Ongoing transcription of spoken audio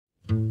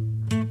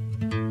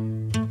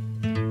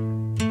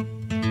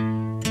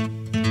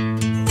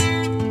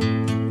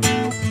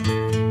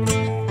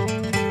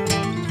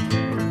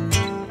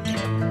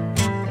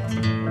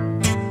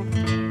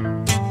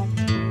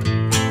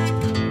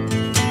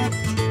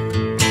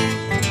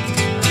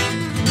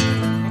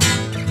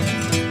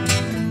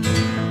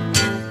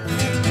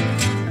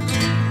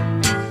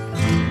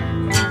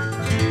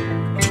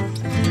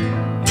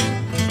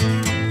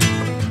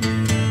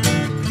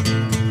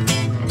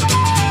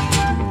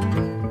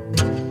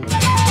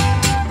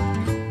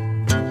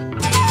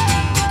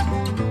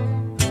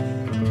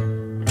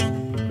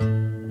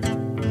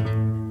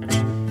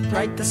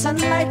the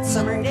sunlight,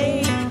 summer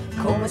day,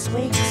 Comus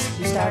wakes,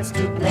 he starts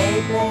to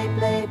play, play,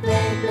 play,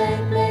 play, play,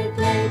 play,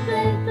 play,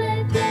 play,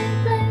 play, play,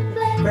 play,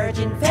 play.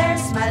 Virgin fair,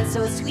 smile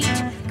so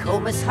sweet,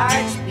 Comus'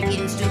 heart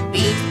begins to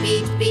beat,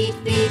 beat, beat,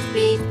 beat,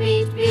 beat,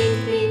 beat,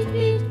 beat, beat,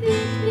 beat,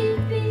 beat, beat,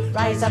 beat.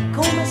 Rise up,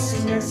 Comus,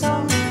 sing your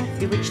song,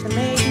 bewitch the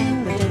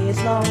maiden, the day is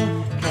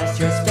long. Cast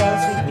your spell,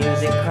 sweet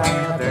music, cry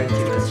a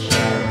virtuous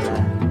shell.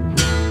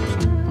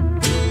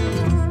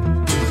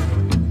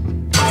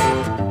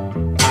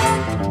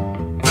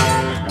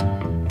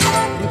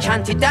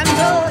 Enchanted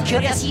damsel,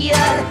 curious ear,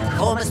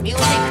 Comus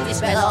music,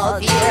 dispel all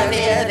fear,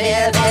 fear,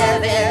 fear, fear,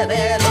 fear,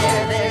 fear,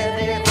 fear,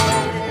 fear,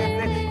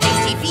 fear.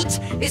 Dainty feet,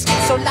 his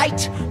skin so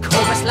light,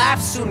 Comus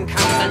laughs, soon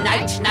comes the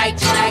night, night,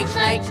 night,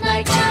 night,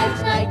 night, night,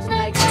 night,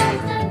 night,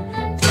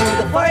 night. Through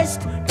the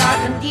forest, dark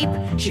and deep,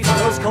 she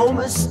follows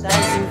Comus'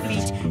 dancing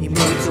feet. He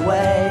moves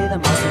away the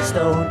mossy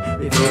stone,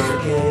 reveals the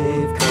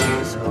cave,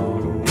 Comus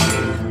home.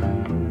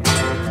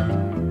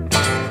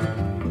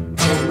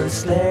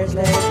 Comus glares,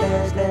 glares,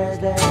 glares, glares,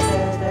 glares,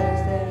 glares,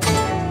 glares, glares.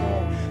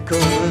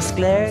 Comus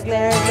glare,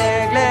 glare,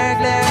 glare, glare,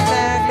 glare,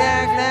 glare,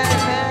 glare, glare,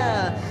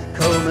 glare.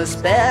 Comus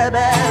bear,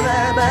 bear,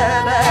 bear,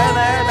 bear, bear,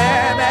 bear,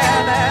 bear, bear,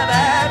 bear,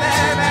 bear,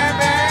 bear, bear,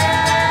 bear.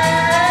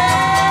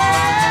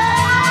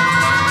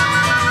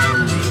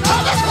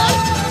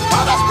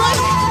 Comus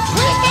break,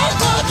 sweet little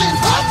virgin,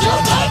 what you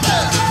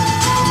making?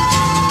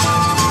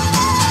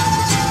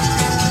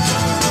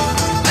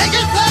 Make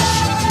it flesh,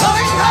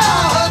 going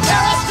round,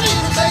 there are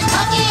streams, they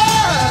cut the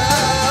air.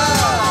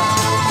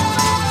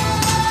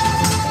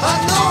 But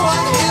no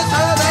one hears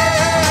her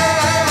there.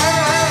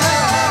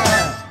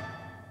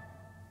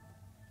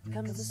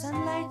 Comes the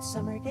sunlight,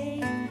 summer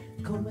day,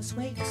 Comus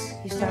wakes,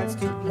 he starts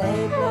to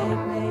play, play,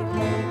 play,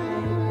 play,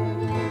 play,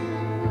 play.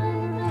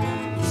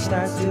 He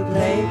starts to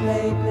play,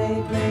 play, play,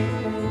 play,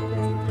 play,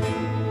 play, play.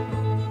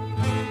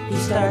 He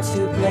starts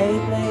to play,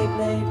 play,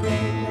 play,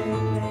 play, play,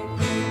 play,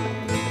 play.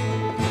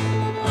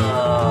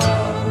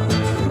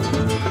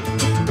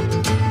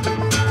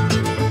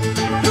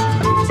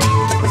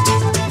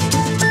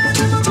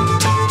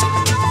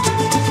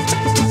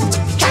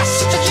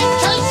 Chastity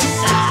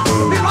chaser,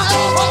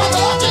 virile for the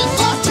Lord is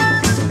good.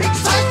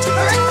 Excite,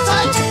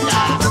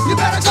 you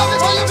better go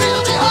before you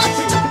really hurt.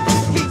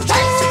 He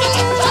chases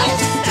the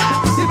chaser,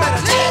 you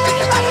better leave if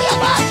you're out of your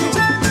mind.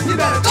 You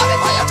better go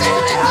before you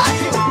really hurt.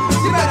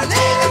 You better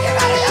leave if you're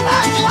out of your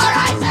mind. All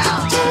right now.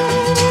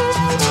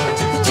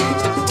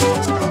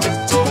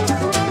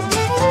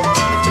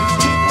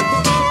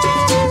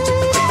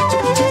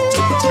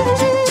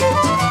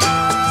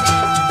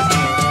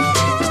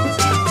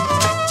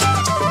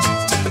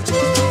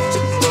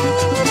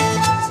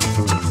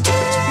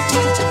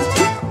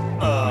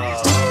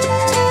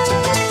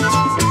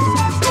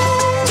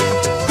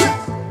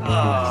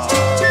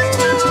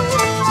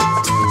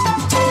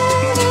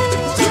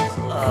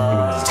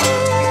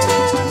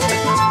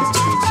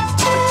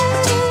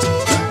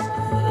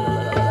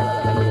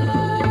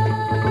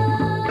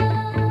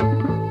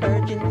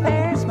 Virgin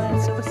fair, smile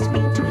so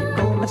sweet,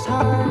 Comus'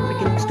 heart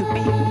begins to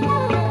beat.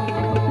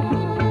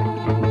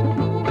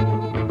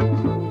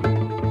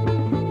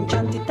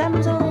 Enchanted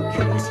damsel,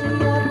 curious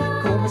ear,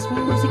 Comus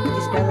music,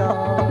 dispel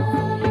all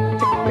fear.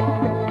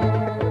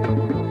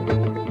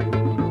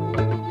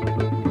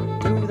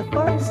 Through the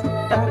forest,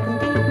 dark and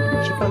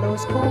deep, she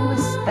follows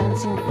Comus'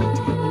 dancing feet.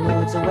 He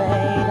moves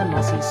away the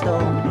mossy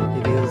stone,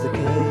 reveals the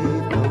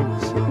cave,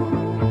 Comus home.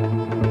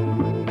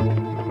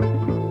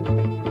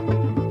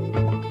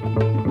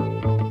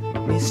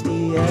 Misty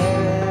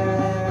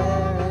air,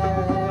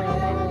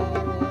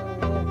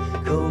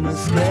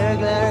 Comus glare,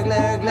 glare,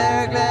 glare,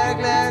 glare, glare,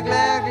 glare,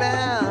 glare,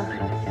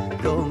 glare.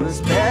 Comus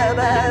bear,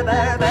 bear,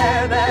 bear,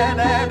 bear, bear,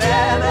 bear, bear,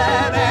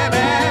 bear, bear,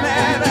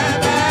 bear, bear,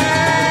 bear,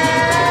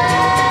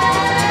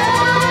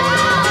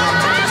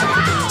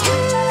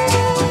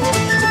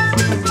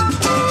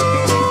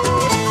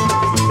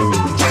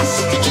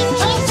 Chastity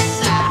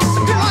chaser,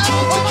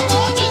 virile for the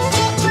Lord is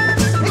good.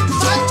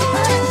 Excite,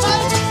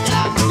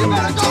 you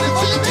better go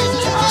before you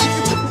really hurt.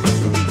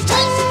 He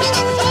chases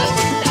the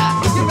chaser,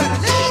 you better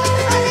leave if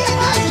you're out of your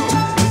mind.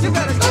 You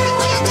better go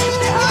before you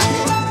really hurt.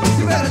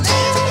 You better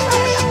leave if you're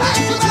out of your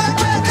mind. You better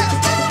go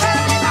before you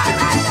really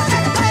hurt.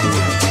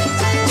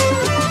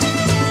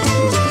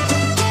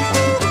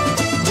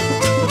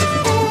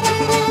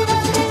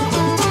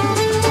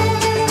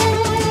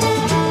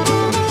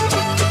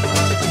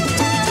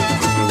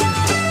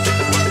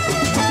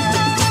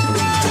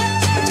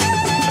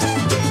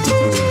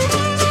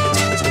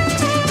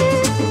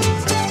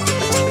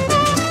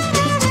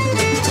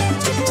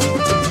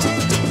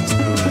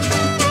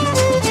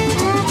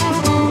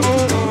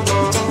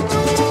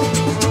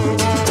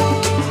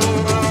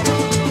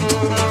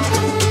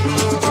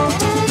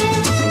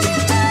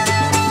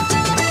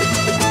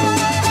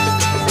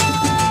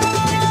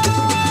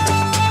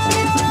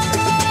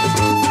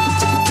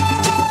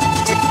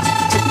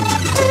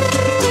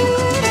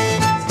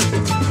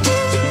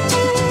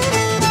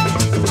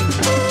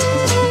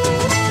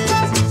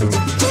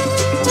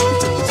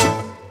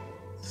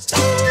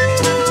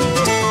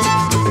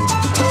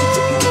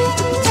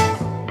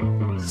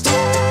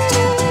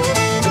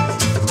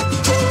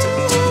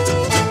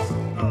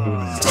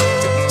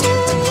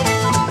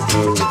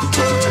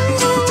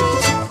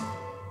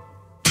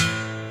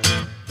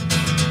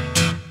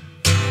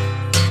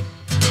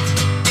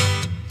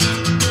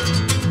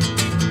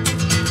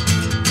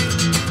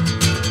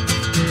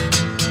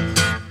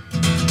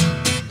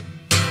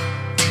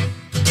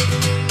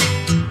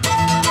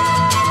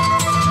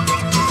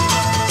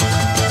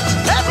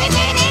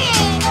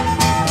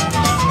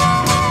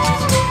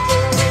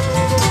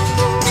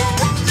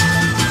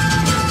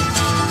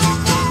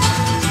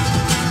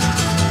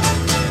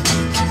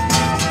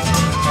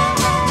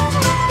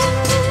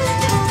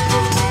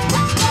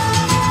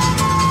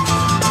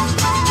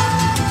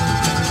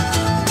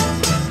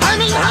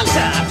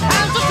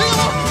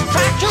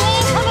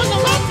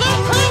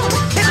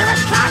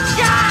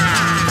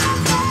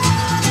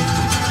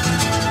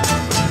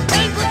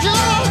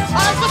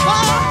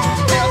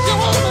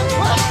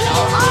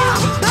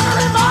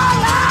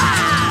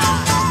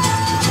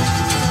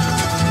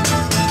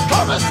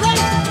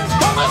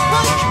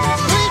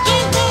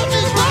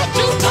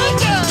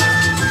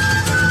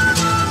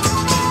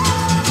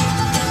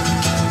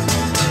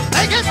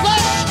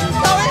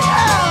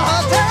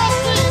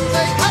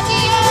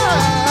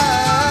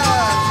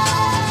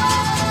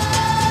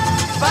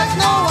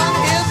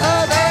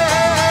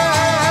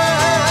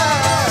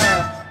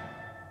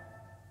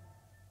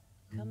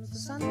 comes the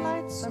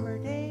sunlight, summer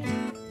day.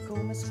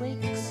 Comus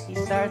wakes, he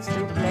starts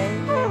to play,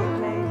 play,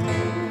 play,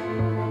 play,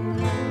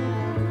 play.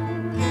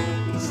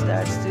 He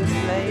starts to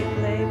play,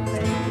 play,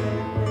 play, play,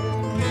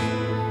 play.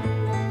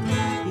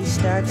 He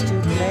starts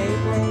to play,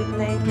 play,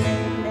 play, play,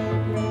 play,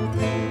 play, play,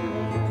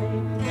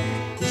 play,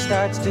 play. He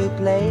starts to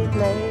play,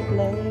 play,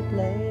 play,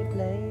 play.